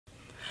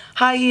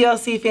Hi,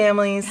 ELC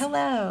families.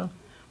 Hello.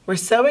 We're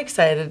so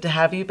excited to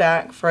have you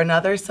back for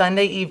another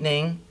Sunday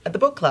evening at the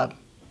book club.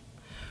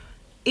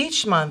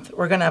 Each month,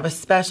 we're going to have a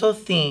special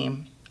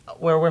theme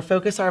where we'll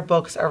focus our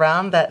books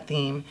around that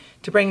theme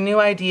to bring new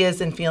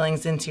ideas and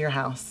feelings into your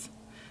house.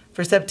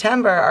 For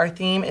September, our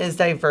theme is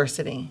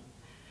diversity.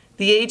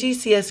 The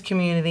AGCS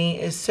community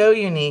is so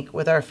unique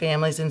with our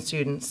families and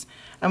students,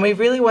 and we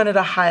really wanted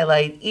to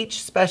highlight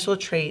each special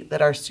trait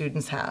that our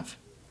students have.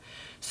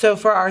 So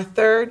for our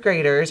third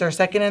graders, our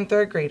second and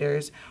third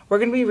graders, we're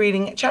going to be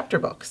reading chapter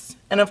books.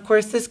 And of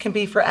course, this can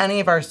be for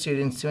any of our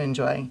students to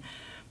enjoy.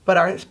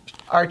 But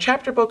our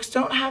chapter books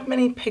don't have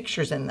many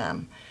pictures in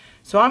them.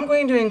 So I'm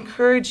going to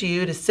encourage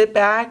you to sit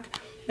back,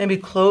 maybe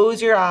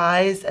close your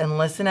eyes and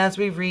listen as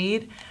we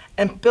read,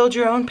 and build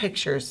your own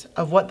pictures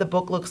of what the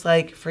book looks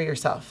like for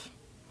yourself.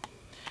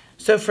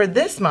 So for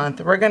this month,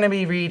 we're going to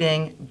be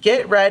reading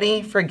Get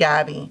Ready for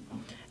Gabi,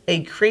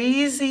 a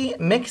Crazy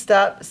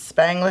Mixed-up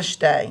Spanglish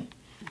Day.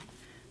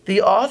 The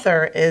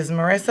author is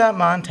Marisa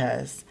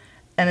Montes,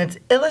 and it's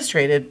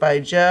illustrated by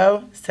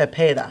Joe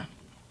Cepeda.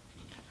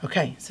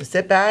 Okay, so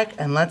sit back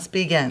and let's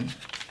begin.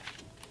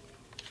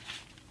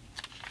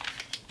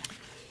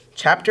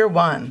 Chapter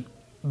 1,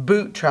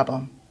 Boot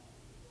Trouble.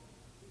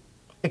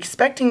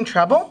 Expecting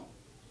trouble?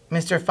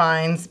 Mr.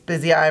 Fine's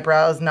busy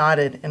eyebrows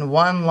nodded in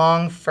one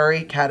long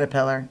furry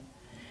caterpillar.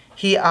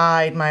 He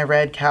eyed my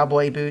red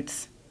cowboy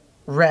boots.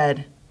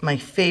 Red, my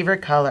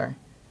favorite color.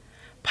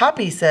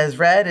 Poppy says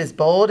red is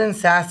bold and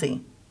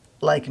sassy,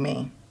 like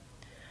me.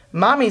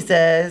 Mommy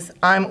says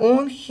I'm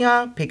un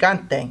hia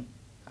picante,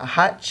 a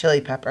hot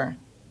chili pepper,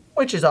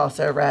 which is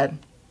also red.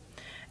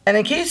 And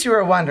in case you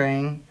were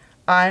wondering,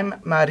 I'm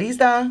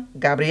Marisa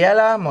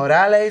Gabriela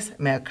Morales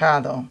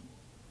Mercado.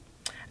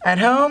 At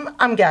home,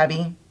 I'm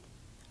Gabi.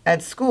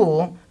 At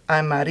school,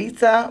 I'm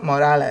Marisa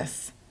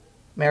Morales.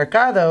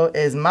 Mercado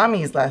is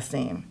Mommy's last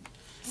name,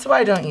 so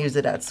I don't use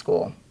it at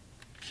school.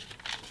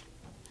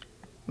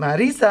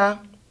 Marisa,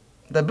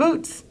 the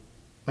boots.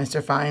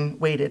 Mr. Fine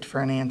waited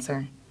for an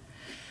answer.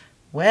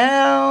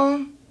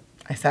 Well,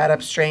 I sat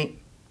up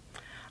straight.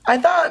 I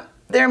thought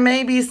there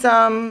may be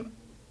some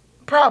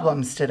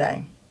problems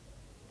today.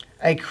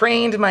 I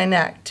craned my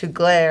neck to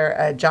glare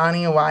at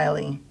Johnny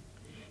Wiley.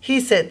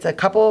 He sits a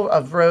couple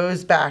of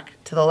rows back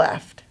to the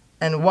left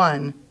and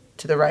one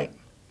to the right.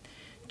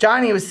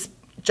 Johnny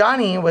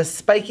was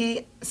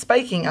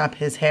spiking up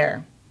his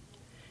hair.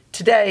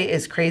 Today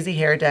is Crazy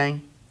Hair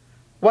Day.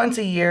 Once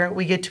a year,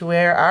 we get to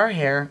wear our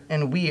hair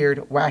in weird,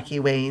 wacky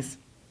ways.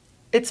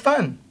 It's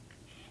fun.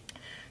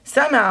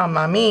 Somehow,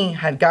 Mommy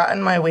had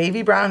gotten my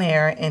wavy brown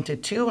hair into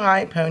two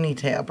high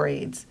ponytail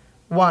braids,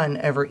 one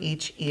over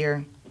each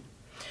ear.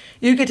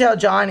 You could tell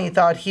Johnny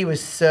thought he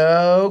was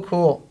so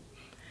cool.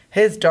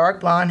 His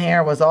dark blonde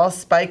hair was all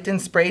spiked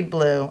and sprayed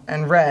blue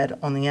and red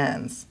on the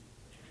ends.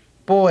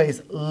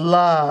 Boys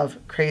love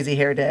Crazy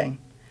Hair Day.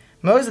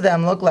 Most of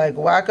them look like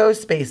wacko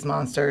space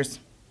monsters.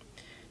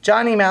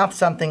 Johnny mouthed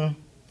something.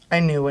 I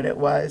knew what it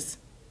was.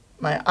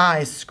 My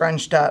eyes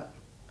scrunched up.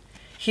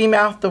 He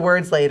mouthed the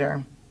words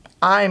later.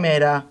 I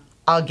made a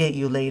I'll get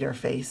you later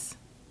face.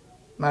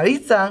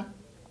 Marisa.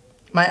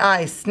 My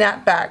eyes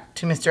snapped back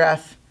to Mr.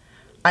 F.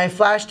 I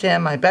flashed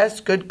him my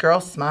best good girl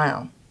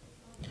smile.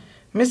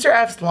 Mr.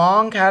 F's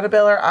long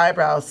caterpillar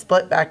eyebrows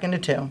split back into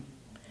two.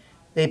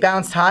 They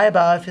bounced high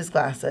above his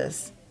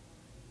glasses.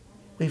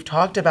 We've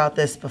talked about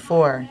this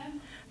before.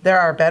 There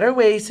are better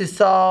ways to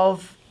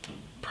solve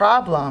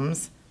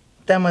problems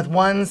than with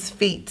one's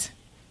feet.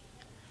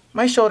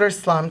 My shoulders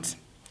slumped.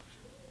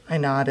 I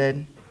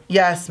nodded.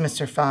 Yes,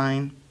 Mr.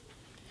 Fine.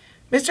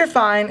 Mr.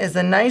 Fine is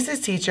the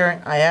nicest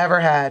teacher I ever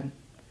had.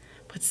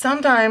 But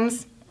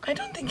sometimes I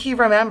don't think he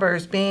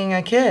remembers being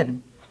a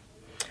kid.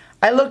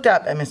 I looked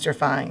up at Mr.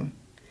 Fine.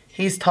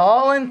 He's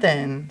tall and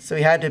thin, so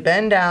he had to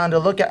bend down to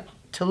look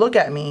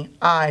at me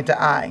eye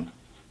to eye.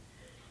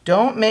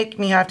 Don't make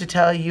me have to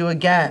tell you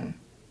again.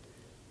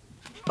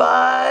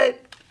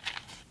 But,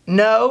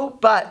 no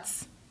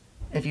buts.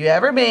 If you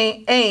ever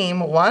aim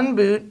one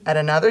boot at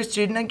another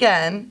student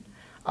again,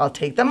 I'll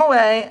take them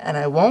away and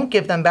I won't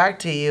give them back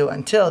to you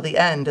until the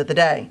end of the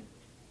day.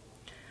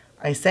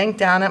 I sank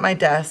down at my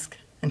desk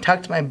and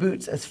tucked my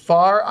boots as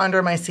far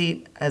under my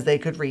seat as they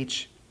could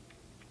reach.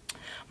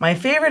 My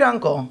favorite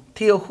uncle,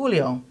 Tío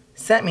Julio,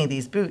 sent me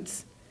these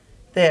boots.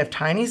 They have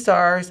tiny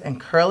stars and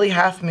curly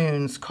half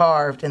moons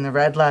carved in the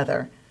red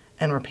leather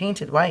and were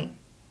painted white.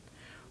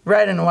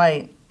 Red and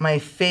white, my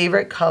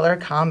favorite color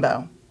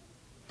combo.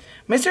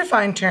 Mr.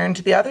 Fine turned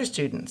to the other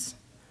students.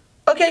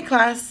 Okay,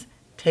 class,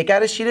 take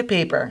out a sheet of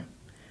paper.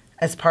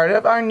 As part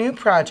of our new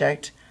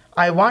project,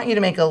 I want you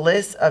to make a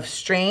list of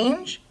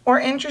strange or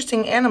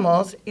interesting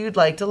animals you'd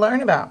like to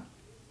learn about.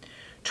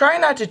 Try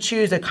not to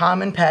choose a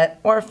common pet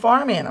or a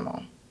farm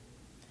animal.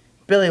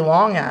 Billy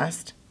Wong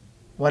asked,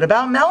 what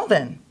about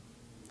Melvin?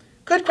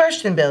 Good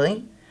question,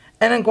 Billy.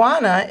 An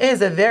iguana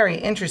is a very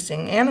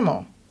interesting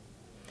animal.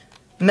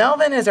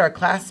 Melvin is our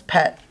class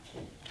pet.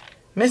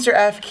 Mr.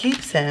 F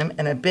keeps him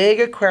in a big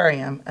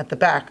aquarium at the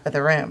back of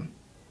the room.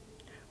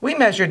 We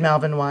measured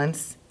Melvin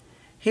once.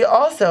 He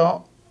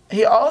also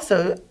He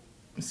also,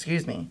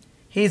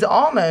 he's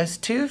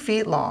almost 2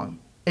 feet long,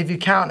 if you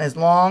count his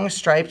long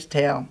striped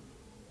tail.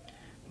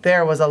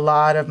 There was a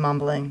lot of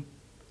mumbling.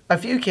 A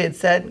few kids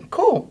said,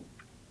 "Cool."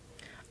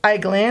 I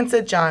glanced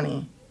at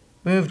Johnny,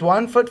 moved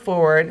 1 foot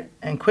forward,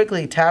 and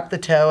quickly tapped the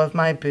toe of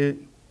my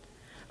boot.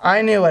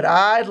 I knew what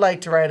I'd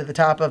like to write at the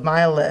top of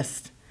my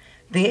list.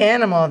 The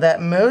animal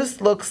that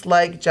most looks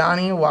like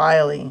Johnny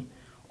Wiley.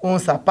 Un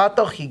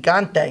zapato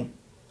gigante.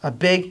 A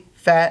big,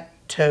 fat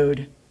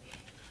toad.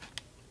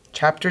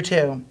 Chapter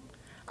 2.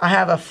 I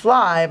have a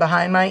fly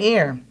behind my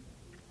ear.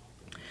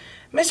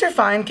 Mr.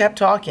 Fine kept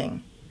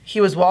talking. He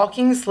was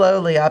walking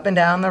slowly up and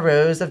down the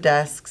rows of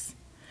desks.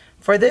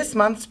 For this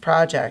month's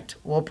project,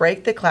 we'll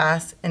break the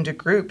class into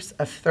groups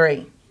of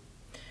 3.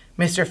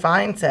 Mr.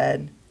 Fine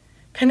said,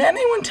 "Can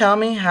anyone tell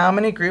me how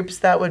many groups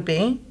that would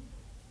be?"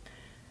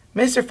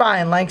 Mr.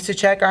 Fine likes to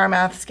check our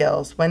math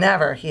skills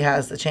whenever he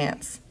has the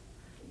chance.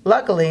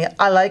 Luckily,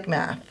 I like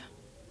math.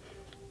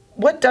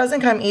 What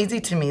doesn't come easy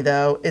to me,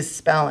 though, is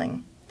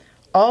spelling.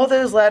 All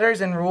those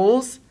letters and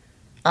rules,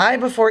 I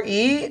before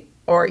E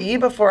or E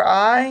before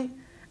I,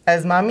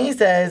 as Mommy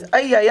says,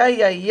 ay, ay,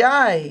 ay, ay,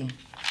 ay.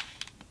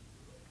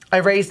 I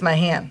raised my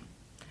hand.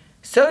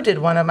 So did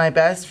one of my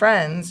best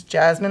friends,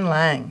 Jasmine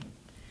Lang.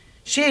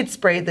 She had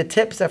sprayed the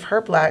tips of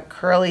her black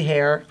curly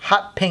hair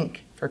hot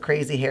pink for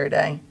Crazy Hair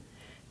Day.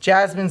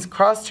 Jasmine's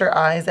crossed her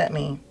eyes at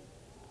me.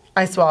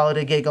 I swallowed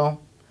a giggle.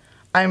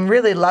 I'm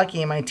really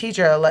lucky my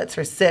teacher lets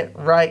her sit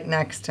right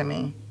next to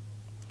me.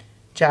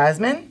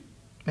 "Jasmine?"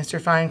 Mr.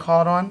 Fine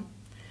called on.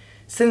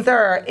 "Since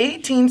there are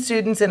 18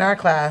 students in our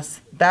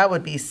class, that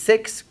would be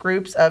 6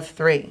 groups of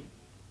 3.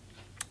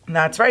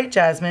 "That's right,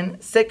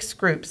 Jasmine, 6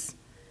 groups.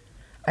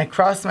 I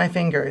crossed my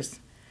fingers.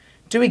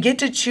 "Do we get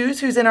to choose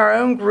who's in our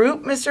own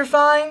group, Mr.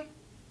 Fine?"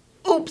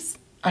 Oops,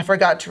 I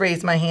forgot to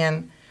raise my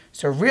hand,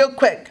 so real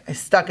quick I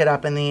stuck it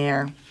up in the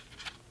air.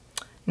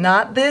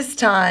 "Not this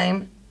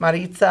time,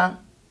 Marisa."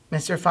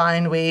 Mr.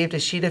 Fine waved a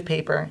sheet of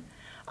paper.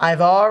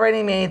 "I've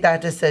already made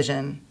that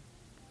decision."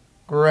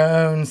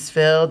 Groans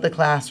filled the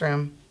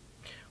classroom.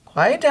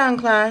 "Quiet down,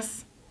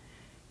 class."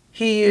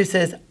 He used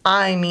his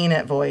 "I mean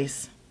it"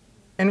 voice.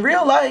 In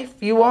real life,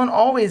 you won't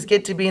always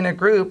get to be in a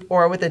group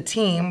or with a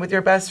team with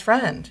your best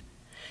friend.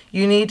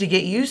 You need to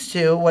get used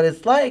to what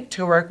it's like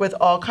to work with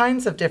all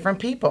kinds of different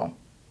people.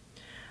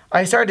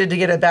 I started to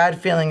get a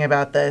bad feeling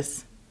about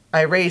this.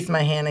 I raised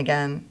my hand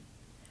again.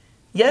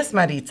 "Yes,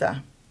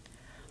 Marisa."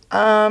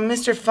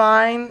 Mr.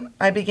 Fine,"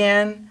 I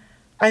began.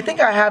 "I think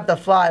I have the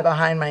fly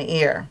behind my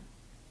ear."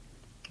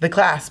 The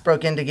class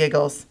broke into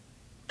giggles.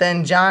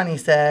 Then Johnny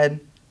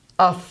said,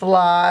 "A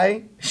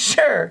fly?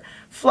 Sure,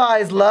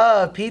 flies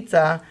love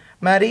pizza.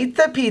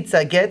 Marisa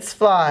Pizza gets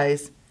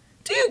flies.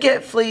 Do you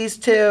get fleas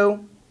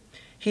too?"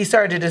 He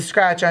started to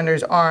scratch under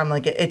his arm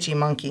like an itchy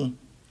monkey.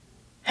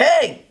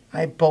 "Hey!"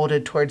 I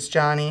bolted towards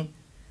Johnny.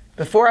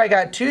 Before I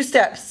got 2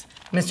 steps,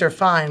 Mr.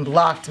 Fine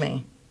blocked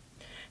me.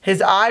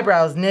 His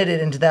eyebrows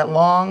knitted into that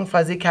long,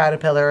 fuzzy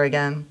caterpillar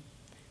again.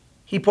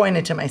 He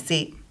pointed to my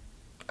seat.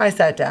 I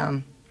sat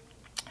down.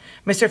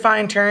 Mr.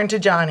 Fine turned to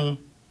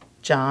Johnny.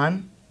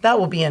 "John, that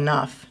will be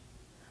enough."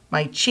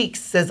 My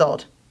cheeks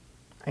sizzled.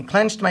 I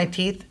clenched my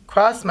teeth,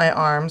 crossed my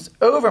arms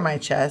over my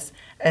chest,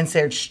 and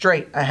stared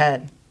straight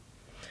ahead.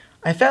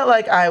 I felt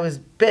like I was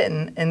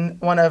bitten in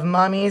one of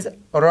Mommy's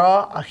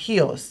raw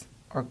ajillos,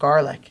 or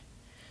garlic.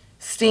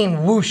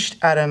 Steam whooshed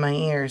out of my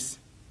ears.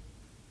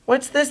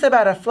 "What's this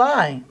about a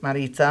fly,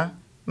 Marisa?"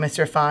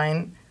 Mr.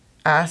 Fine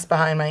asked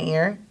behind my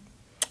ear.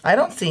 "I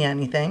don't see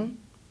anything."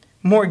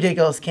 More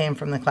giggles came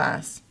from the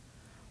class.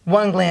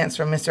 One glance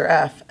from Mr.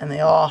 F, and they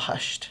all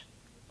hushed.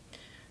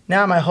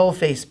 Now my whole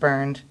face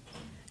burned.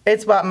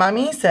 "It's what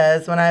Mommy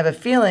says when I have a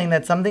feeling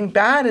that something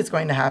bad is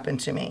going to happen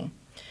to me.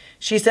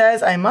 She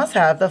says I must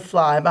have the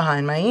fly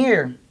behind my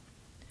ear."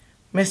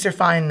 Mr.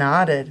 Fine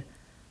nodded.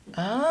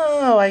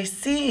 "Oh, I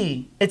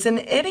see. It's an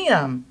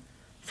idiom.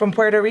 From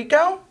Puerto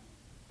Rico?"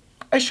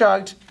 I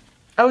shrugged.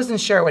 I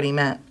wasn't sure what he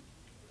meant.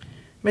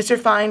 Mr.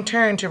 Fine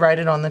turned to write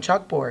it on the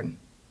chalkboard.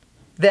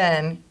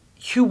 Then,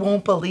 you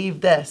won't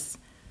believe this,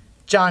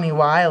 Johnny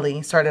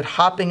Wiley started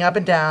hopping up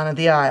and down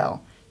the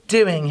aisle,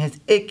 doing his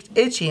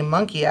itchy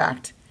monkey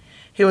act.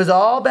 He was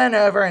all bent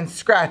over and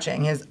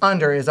scratching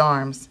under his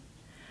arms.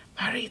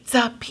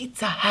 "Marisa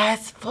Pizza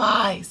has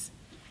flies,"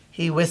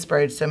 he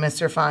whispered so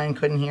Mr. Fine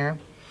couldn't hear.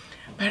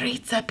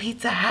 "Marisa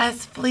Pizza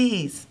has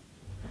fleas."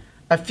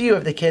 A few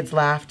of the kids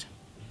laughed.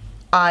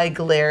 I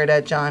glared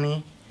at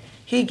Johnny.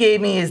 He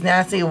gave me his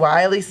nasty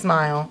wily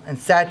smile and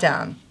sat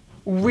down,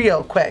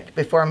 real quick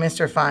before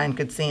Mr. Fine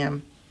could see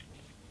him.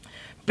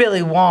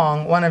 Billy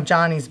Wong, one of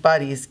Johnny's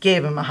buddies,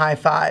 gave him a high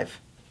five.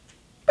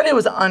 But it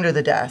was under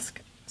the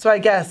desk, so I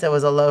guess it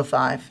was a low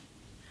five.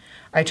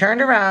 I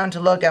turned around to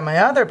look at my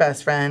other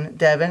best friend,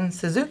 Devin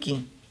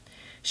Suzuki.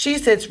 She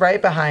sits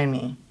right behind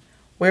me.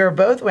 We were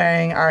both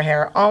wearing our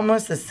hair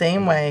almost the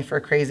same way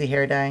for Crazy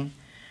Hair Day.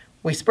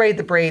 We sprayed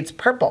the braids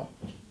purple.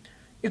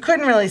 You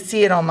couldn't really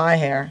see it on my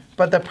hair,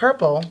 but the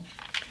purple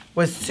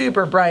was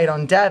super bright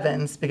on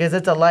Devin's because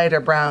it's a lighter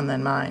brown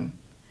than mine.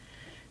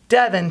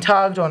 Devin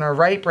tugged on her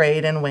right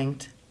braid and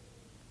winked.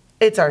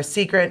 It's our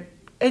secret,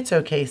 it's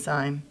okay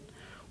sign.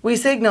 We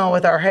signal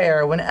with our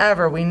hair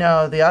whenever we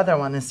know the other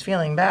one is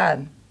feeling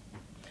bad.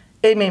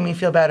 It made me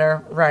feel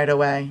better right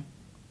away.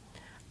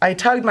 I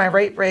tugged my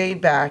right braid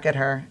back at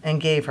her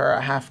and gave her a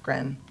half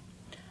grin.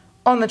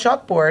 On the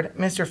chalkboard,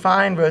 Mr.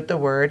 Fine wrote the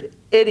word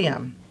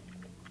idiom.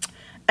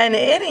 An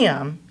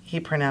idiom,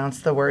 he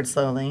pronounced the word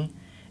slowly,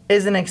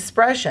 is an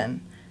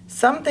expression,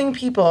 something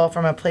people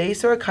from a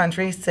place or a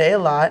country say a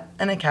lot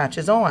and it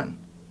catches on,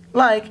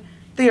 like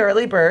the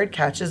early bird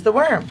catches the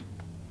worm.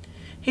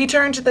 He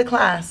turned to the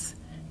class.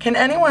 Can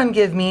anyone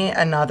give me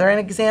another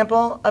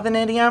example of an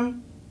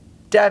idiom?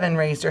 Devin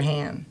raised her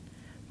hand.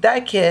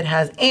 That kid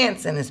has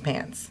ants in his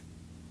pants.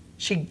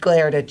 She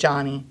glared at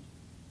Johnny.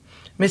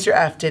 Mr.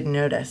 F didn't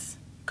notice.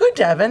 Good,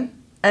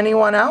 Devin.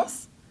 Anyone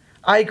else?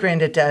 I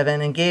grinned at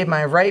Devin and gave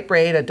my right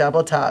braid a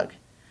double tug.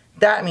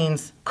 That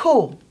means,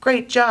 cool,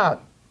 great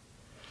job.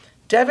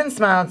 Devin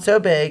smiled so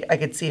big I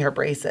could see her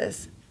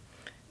braces.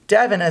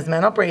 Devin has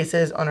metal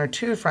braces on her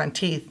 2 front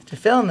teeth to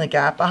fill in the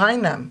gap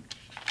behind them.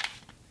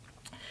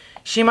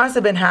 She must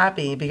have been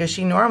happy because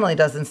she normally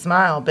doesn't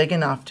smile big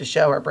enough to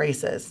show her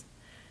braces.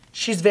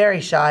 She's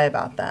very shy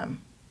about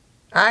them.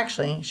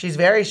 Actually, she's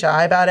very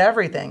shy about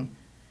everything.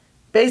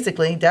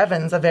 Basically,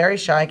 Devin's a very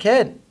shy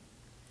kid.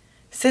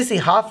 Sissy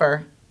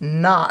Hoffer,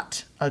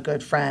 not a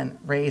good friend,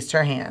 raised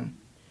her hand.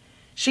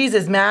 She's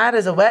as mad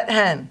as a wet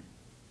hen.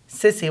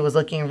 Sissy was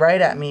looking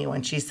right at me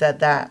when she said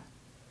that.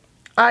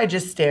 I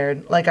just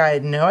stared like I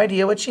had no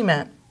idea what she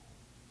meant.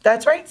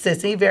 That's right,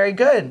 Sissy, very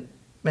good,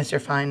 Mr.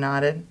 Fine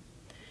nodded.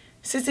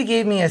 Sissy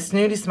gave me a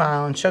snooty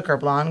smile and shook her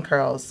blonde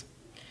curls.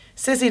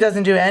 Sissy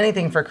doesn't do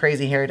anything for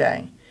Crazy Hair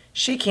Day.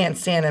 She can't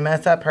stand to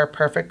mess up her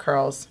perfect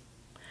curls.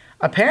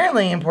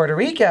 Apparently in Puerto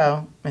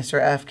Rico,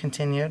 Mr. F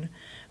continued,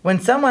 when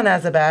someone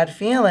has a bad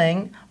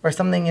feeling or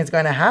something is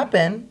going to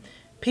happen,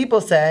 people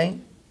say,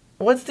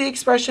 what's the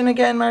expression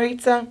again,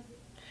 Marisa?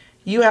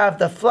 You have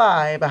the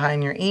fly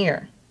behind your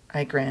ear,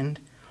 I grinned.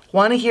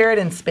 Want to hear it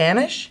in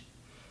Spanish?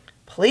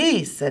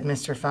 Please, said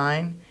Mr.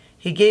 Fine.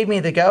 He gave me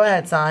the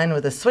go-ahead sign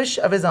with a swish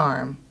of his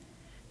arm.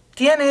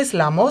 Tienes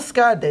la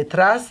mosca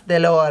detrás de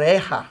la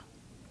oreja.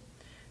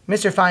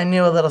 Mr. Fine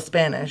knew a little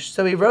Spanish,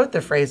 so he wrote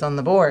the phrase on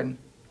the board.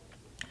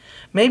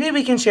 Maybe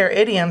we can share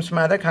idioms from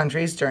other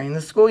countries during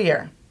the school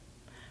year.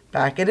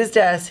 Back at his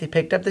desk, he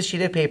picked up the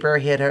sheet of paper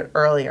he had had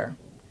earlier.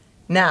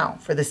 Now,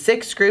 for the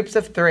 6 groups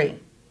of 3.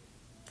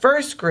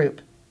 First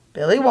group,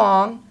 Billy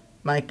Wong,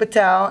 Mike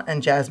Patel,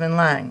 and Jasmine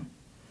Lang.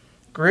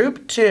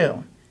 Group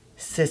 2,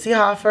 Sissy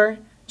Hoffer,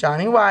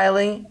 Johnny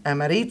Wiley,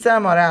 and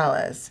Marisa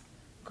Morales.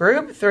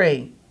 Group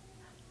 3.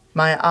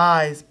 My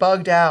eyes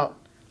bugged out.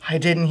 I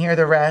didn't hear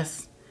the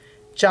rest.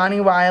 Johnny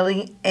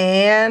Wiley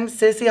and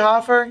Sissy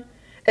Hoffer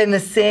in the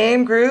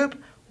same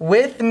group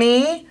with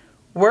me,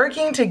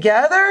 working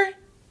together?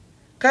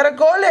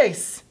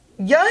 Caracoles!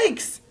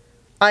 Yikes!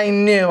 I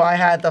knew I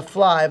had the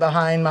fly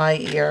behind my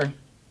ear.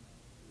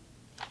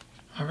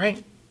 All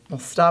right, we'll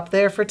stop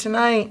there for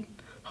tonight.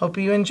 Hope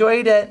you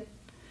enjoyed it.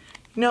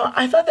 You know,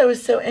 I thought that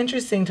was so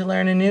interesting to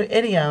learn a new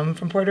idiom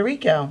from Puerto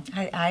Rico.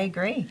 I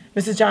agree.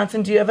 Mrs.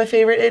 Johnson, do you have a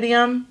favorite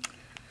idiom?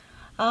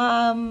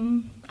 I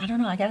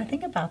don't know. I got to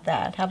think about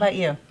that. How about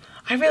you?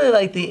 I really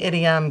like the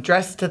idiom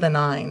dressed to the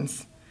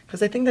nines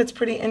because I think that's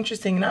pretty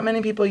interesting. Not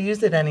many people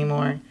use it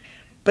anymore,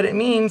 but it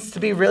means to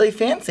be really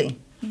fancy.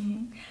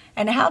 Mm-hmm.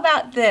 And how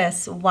about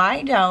this?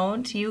 Why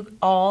don't you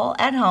all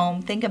at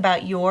home think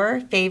about your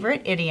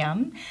favorite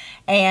idiom,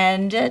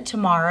 and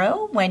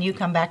tomorrow when you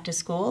come back to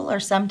school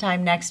or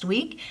sometime next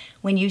week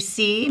when you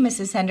see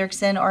Mrs.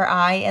 Hendrickson or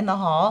I in the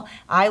hall,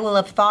 I will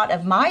have thought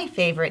of my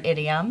favorite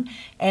idiom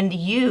and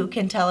you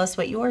can tell us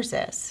what yours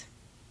is.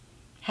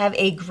 Have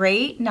a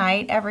great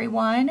night,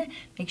 everyone.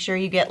 Make sure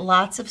you get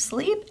lots of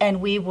sleep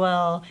and we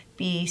will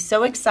be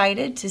so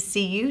excited to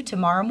see you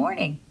tomorrow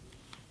morning.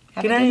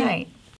 Have a good night.